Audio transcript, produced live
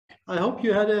I hope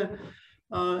you had a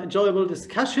enjoyable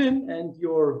discussion and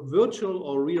your virtual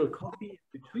or real coffee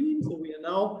in between. So we are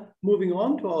now moving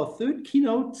on to our third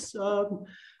keynotes. And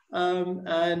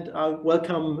I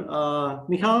welcome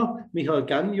Michal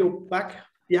Ganobjak.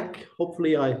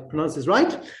 Hopefully I pronounced this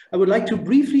right. I would like to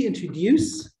briefly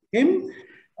introduce him.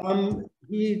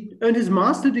 He earned his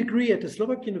master's degree at the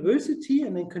Slovak University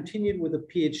and then continued with a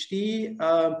PhD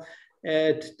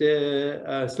at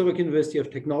the Slovak University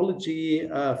of Technology,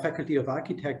 Faculty of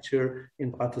Architecture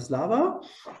in Bratislava.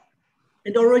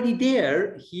 And already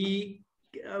there, he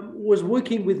was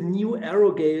working with new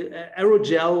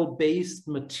aerogel-based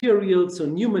materials, so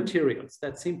new materials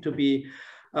that seem to be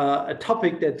a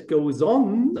topic that goes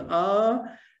on.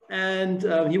 And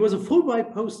he was a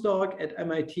Fulbright postdoc at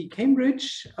MIT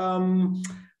Cambridge,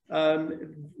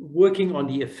 working on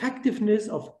the effectiveness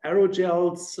of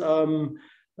aerogels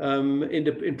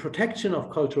in protection of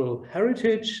cultural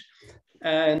heritage.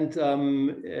 And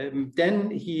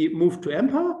then he moved to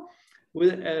Empa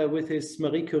with his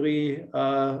Marie Curie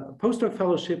postdoc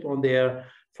fellowship on there,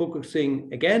 focusing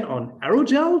again on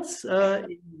aerogels,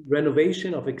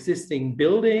 renovation of existing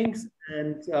buildings.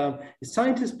 And his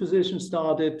scientist position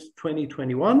started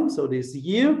 2021, so this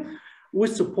year,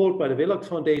 with support by the Velox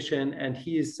Foundation, and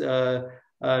he's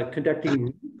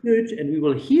conducting research, and we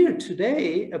will hear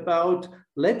today about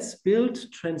Let's Build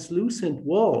Translucent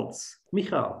Walls.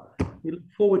 Michal, we look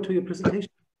forward to your presentation.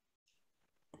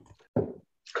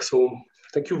 So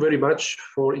thank you very much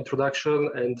for introduction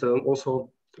and also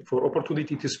for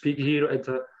opportunity to speak here at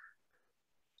the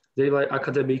DLA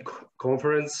Academic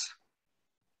Conference.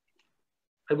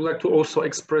 I would like to also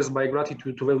express my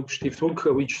gratitude to Velox Stiftung,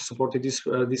 which supported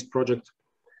this project.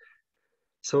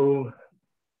 So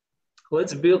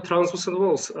let's build translucent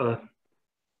walls.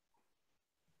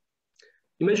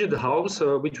 Imagine the house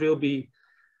which will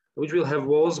have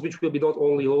walls which will be not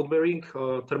only load-bearing,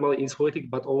 thermally insulating,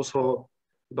 but also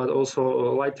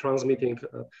light transmitting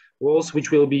walls,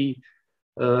 which will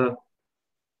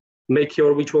make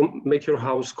your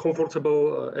house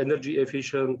comfortable, energy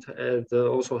efficient, and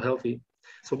also healthy.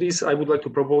 So this I would like to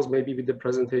propose maybe with the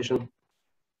presentation.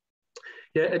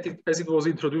 Yeah, as it was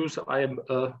introduced, I am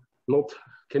not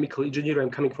chemical engineer.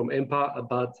 I'm coming from Empa,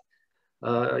 but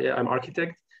yeah, I'm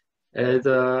architect. And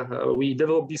we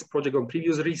developed this project on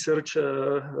previous research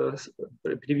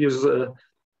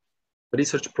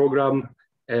program,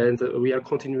 and we are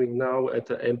continuing now at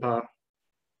Empa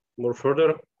more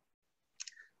further.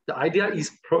 The idea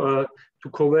is to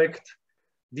connect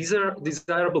these are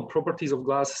desirable properties of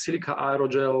glass, silica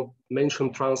aerogel,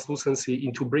 mentioned translucency,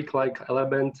 into brick-like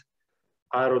element,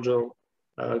 aerogel,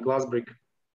 glass brick.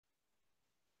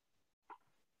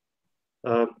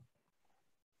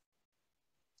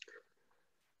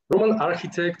 Roman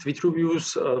architect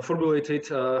Vitruvius formulated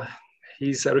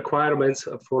his requirements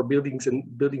for buildings and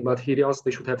building materials.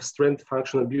 They should have strength,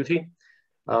 function, and beauty.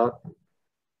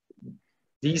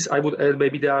 These, I would add,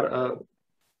 maybe there are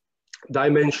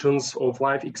dimensions of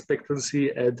life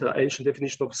expectancy and ancient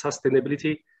definition of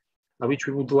sustainability, which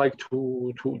we would like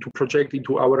to project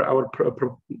into our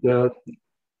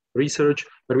research,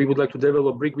 where we would like to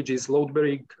develop brick which is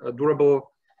load-bearing, durable,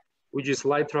 which is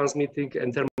light transmitting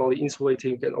and thermally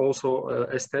insulating, and also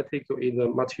aesthetic in the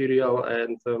material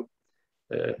and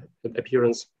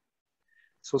appearance.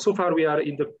 So far we are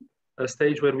in the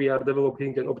stage where we are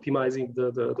developing and optimizing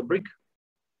the brick.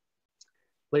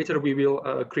 Later we will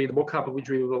create mock-up, which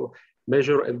we will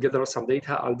measure and gather some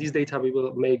data, and this data we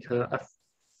will make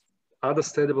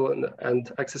understandable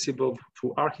and accessible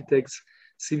to architects,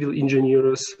 civil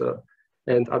engineers,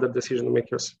 and other decision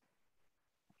makers.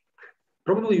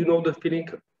 Probably you know the feeling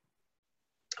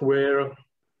where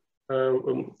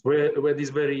it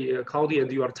is very cloudy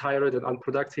and you are tired and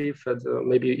unproductive, and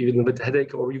maybe even with a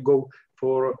headache, or you go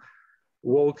for a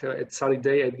walk at sunny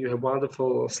day and you have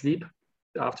wonderful sleep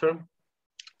after.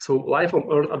 So life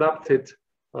on Earth adapted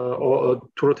to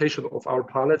rotation of our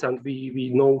planet, and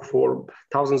we know for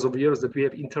thousands of years that we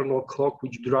have internal clock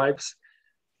which drives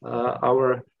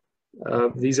our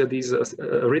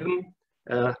rhythm.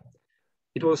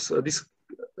 It was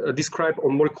described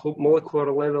on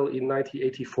molecular level in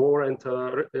 1984 and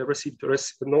received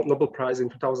Nobel Prize in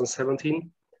 2017,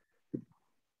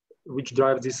 which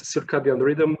drives this circadian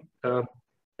rhythm,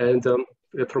 and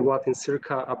from Latin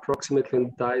circa, approximately,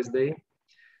 and dies day.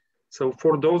 So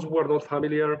for those who are not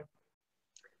familiar,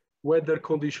 weather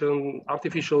condition,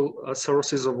 artificial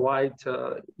sources of light,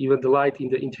 even the light in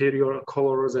the interior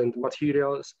colors and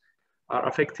materials are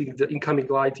affecting the incoming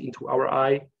light into our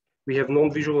eye. We have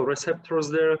non-visual receptors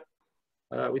there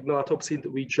with melatopsin,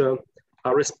 which are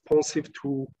responsive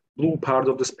to blue part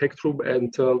of the spectrum,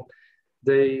 and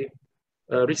They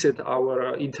reset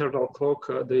our internal clock.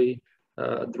 They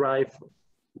drive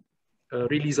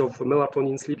release of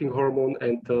melatonin, sleeping hormone,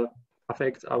 and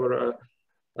affect our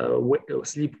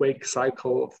sleep-wake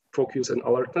cycle, focus, and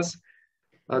alertness.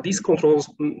 These controls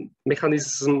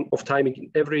mechanism of timing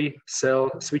in every cell,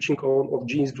 switching on of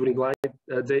genes during light,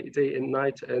 day and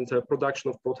night, and production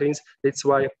of proteins. That's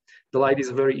why the light is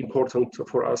very important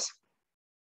for us.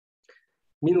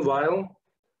 Meanwhile,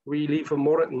 we live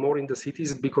more and more in the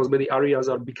cities because many areas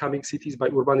are becoming cities by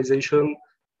urbanization.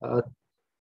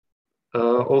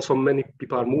 Also, many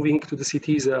people are moving to the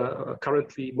cities.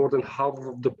 Currently, more than half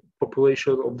of the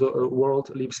population of the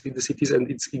world lives in the cities, and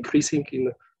it's increasing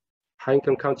in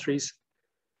high-income countries.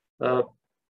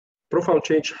 Profound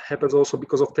change happens also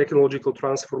because of technological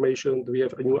transformation. We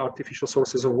have new artificial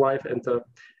sources of life, and the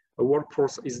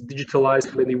workforce is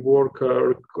digitalized. Many work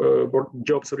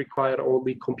jobs require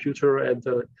only computer and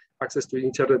access to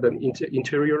internet and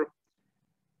interior.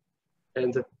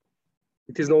 And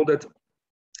it is known that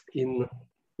in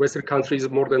Western countries,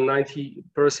 more than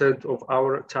 90% of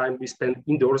our time we spend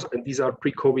indoors, and these are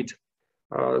pre-COVID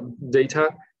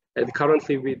data. And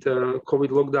currently with COVID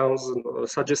lockdowns and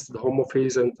suggested home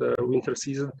office and winter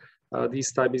season,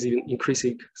 this time is even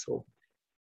increasing. So,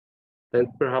 and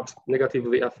perhaps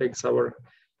negatively affects our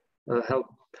health.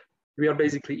 We are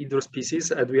basically indoor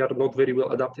species, and we are not very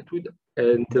well adapted to it,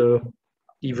 and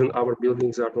even our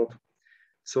buildings are not.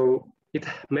 So it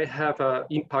may have an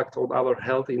impact on our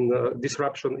health in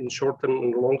disruption in short term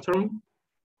and long term.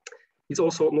 It's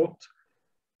also not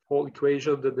whole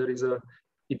equation that there is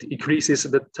it increases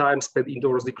the time spent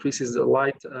indoors, decreases the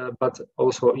light, but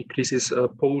also increases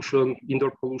pollution,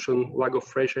 indoor pollution, lack of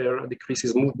fresh air,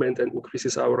 decreases movement, and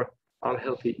increases our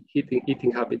unhealthy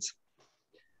eating habits.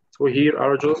 So here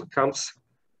aerogel comes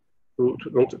to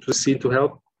the scene to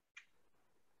help.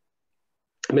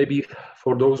 Maybe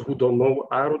for those who don't know,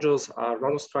 aerogels are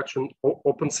nanostructured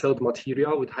open-celled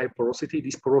material with high porosity.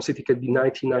 This porosity can be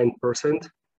 99%.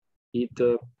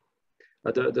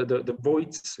 The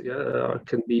voids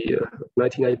can be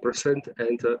 99%,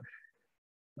 and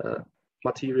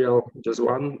material just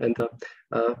 1. And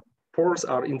pores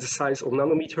are in the size of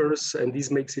nanometers, and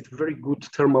this makes it very good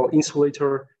thermal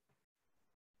insulator.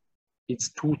 It's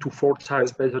 2 to 4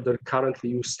 times better than currently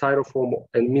used styrofoam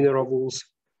and mineral wools.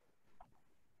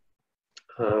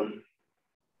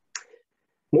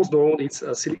 Most known, it's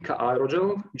a silica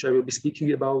aerogel, which I will be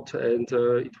speaking about, and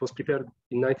it was prepared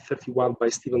in 1931 by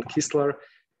Stephen Kistler.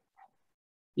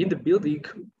 In the building,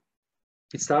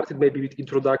 it started maybe with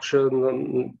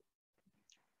introduction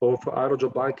of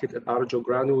aerogel blanket and aerogel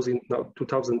granules in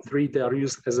 2003. They are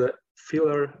used as a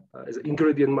filler, as an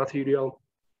ingredient material.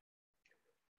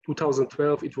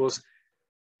 2012, it was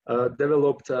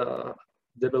developed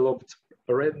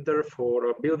render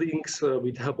for buildings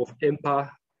with the help of Empa,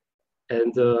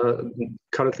 and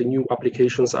currently new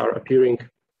applications are appearing.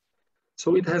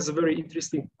 So it has very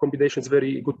interesting combinations,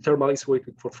 very good thermal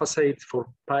insulating for facades, for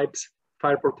pipes,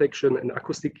 fire protection, and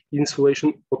acoustic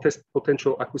insulation,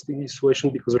 potential acoustic insulation,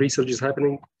 because research is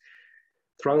happening.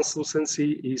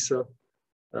 Translucency is,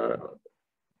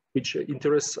 which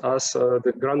interests us.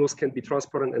 The granules can be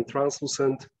transparent and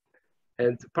translucent,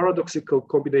 and paradoxical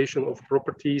combination of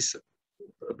properties.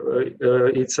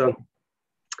 It's a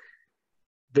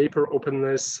vapor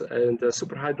openness and a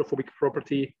super hydrophobic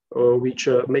property, which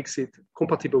makes it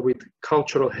compatible with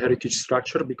cultural heritage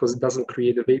structure because it doesn't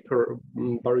create a vapor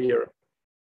barrier.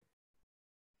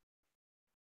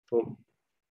 So,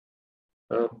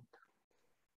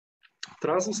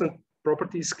 translucent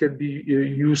properties can be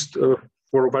used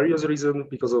for various reasons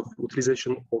because of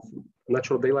utilization of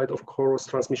natural daylight, of course,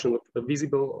 transmission of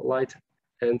visible light,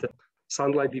 and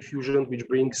sunlight diffusion, which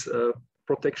brings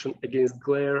protection against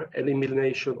glare,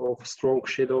 elimination of strong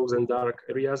shadows and dark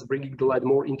areas, bringing the light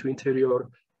more into interior,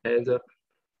 and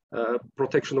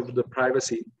protection of the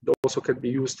privacy. It also can be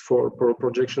used for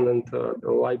projection and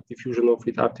light diffusion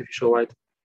with artificial light.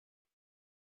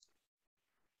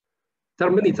 There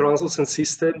are many translucent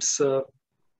systems.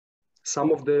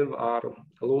 Some of them are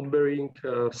load-bearing,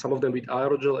 some of them with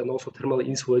aerogel and also thermally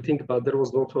insulating, but there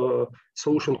was not a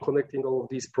solution connecting all of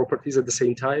these properties at the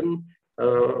same time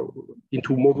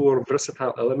into modular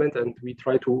versatile element, and we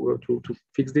try to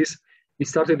fix this. We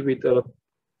started with a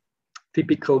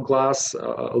typical glass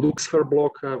Luxfer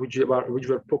block, which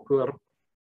were popular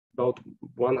about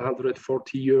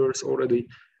 140 years already.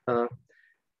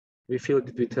 We filled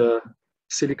it with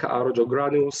silica aerogel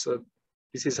granules.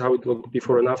 This is how it looked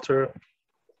before and after.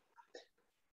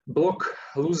 Block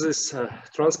loses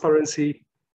transparency,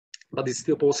 but it's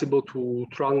still possible to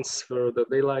transfer the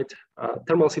daylight.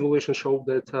 Thermal simulation showed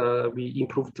that we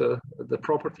improved the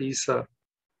properties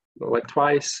like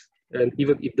twice, and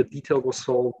even if the detail was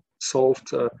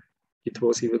solved, it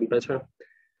was even better.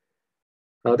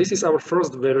 This is our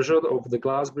first version of the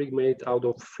glass brick made out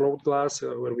of float glass,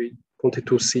 where we wanted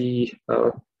to see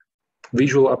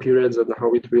visual appearance and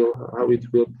how it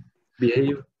will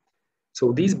behave.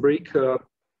 So this brick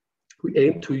we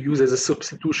aim to use as a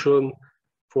substitution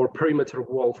for perimeter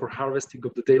wall for harvesting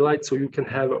of the daylight. So you can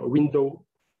have a window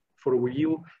for a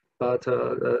wheel, but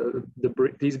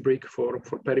this brick for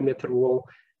perimeter wall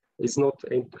is not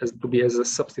aimed to be as a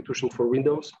substitution for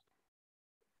windows.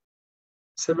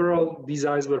 Several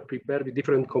designs were prepared with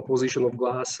different composition of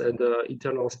glass and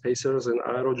internal spacers and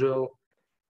aerogel,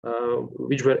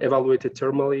 which were evaluated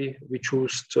thermally. We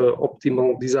chose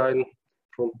optimal design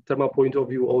from thermal point of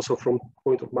view, also from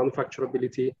point of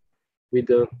manufacturability, with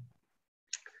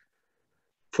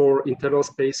for internal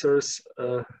spacers,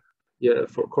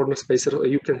 for corner spacers,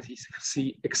 you can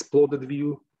see exploded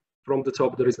view from the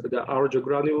top. There is the aerogel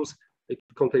granules. It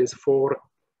contains 4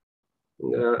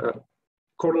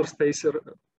 corner spacer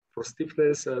for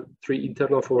stiffness, 3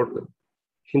 internal for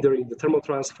hindering the thermal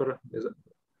transfer.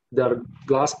 There are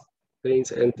glass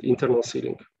panes and internal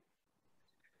sealing.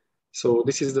 So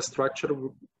this is the structure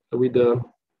with the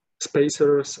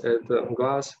spacers and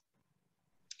glass,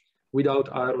 without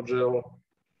aerogel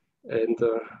and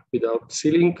without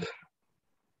sealing.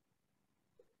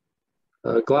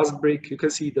 Glass brick, you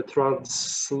can see the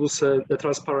translucent, the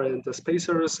transparent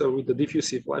spacers with the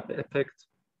diffusive light effect.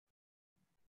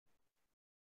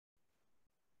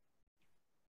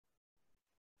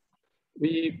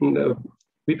 We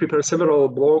prepare several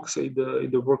blocks in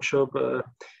the workshop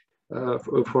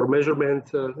for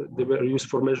measurement. They were used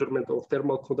for measurement of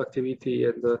thermal conductivity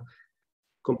and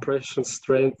compression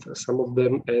strength, some of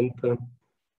them, and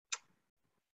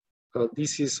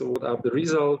this is what are the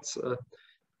results.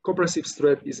 Compressive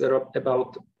strength is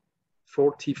about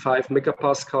 45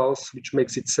 megapascals, which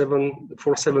makes it 7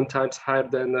 times higher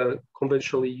than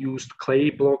conventionally used clay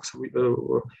blocks,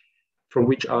 from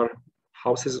which are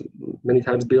houses many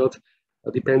times built,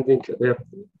 depending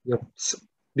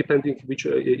which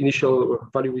initial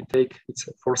value we take, it's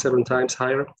 7 times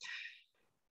higher.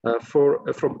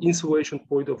 From insulation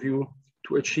point of view,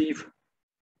 to achieve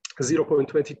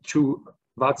 0.22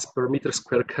 watts per meter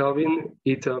square Kelvin,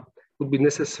 it would be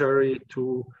necessary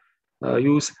to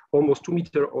use almost 2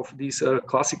 meters of this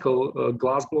classical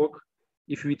glass block.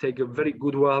 If we take a very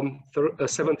good one,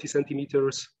 70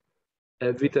 centimeters,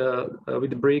 and with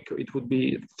the brick, it would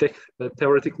be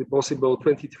theoretically possible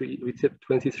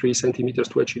 23 centimeters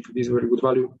to achieve this very good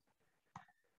value.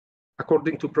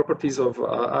 According to properties of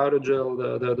aerogel,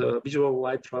 the visual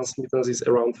light transmittance is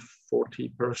around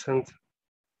 40%.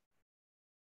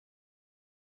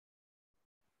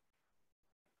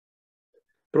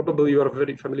 Probably you are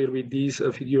very familiar with these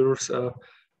figures.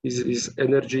 This is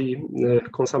energy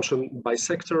consumption by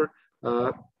sector.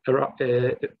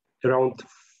 Around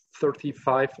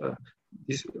 35,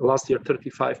 last year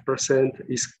 35%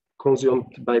 is consumed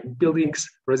by buildings,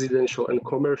 residential and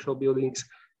commercial buildings,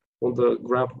 on the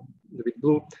graph with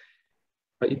blue.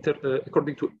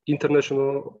 According to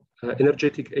International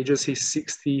Energetic Agency,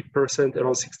 60%,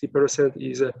 around 60%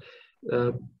 is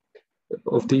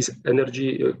of this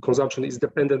energy consumption is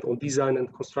dependent on design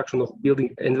and construction of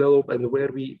building envelope, and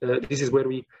where we this is where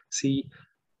we see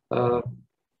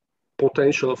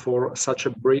potential for such a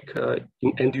brick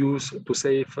in end use to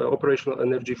save operational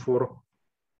energy for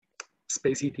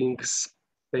space heating,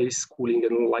 space cooling,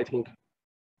 and lighting.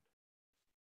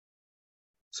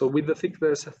 So with the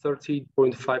thickness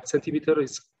 13.5 centimeter,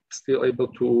 it's still able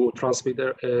to transmit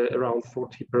around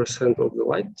 40% of the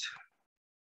light.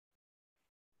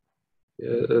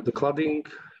 The cladding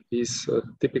is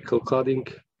typical cladding.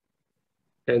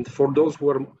 And for those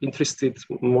who are interested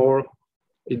more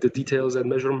in the details and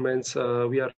measurements,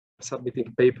 we are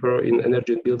submitting paper in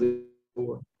Energy and Building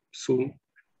soon.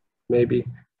 Maybe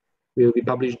will be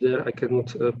published there. I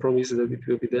cannot promise that it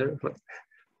will be there. But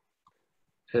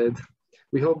and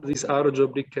we hope this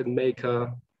aerogel brick can make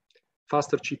a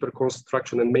faster, cheaper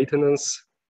construction and maintenance,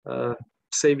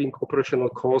 saving operational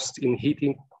costs in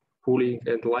heating, cooling,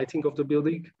 and lighting of the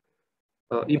building,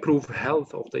 improve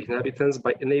health of the inhabitants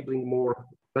by enabling more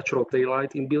natural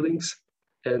daylight in buildings,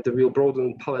 and will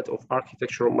broaden palette of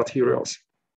architectural materials.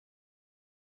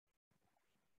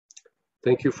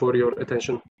 Thank you for your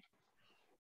attention.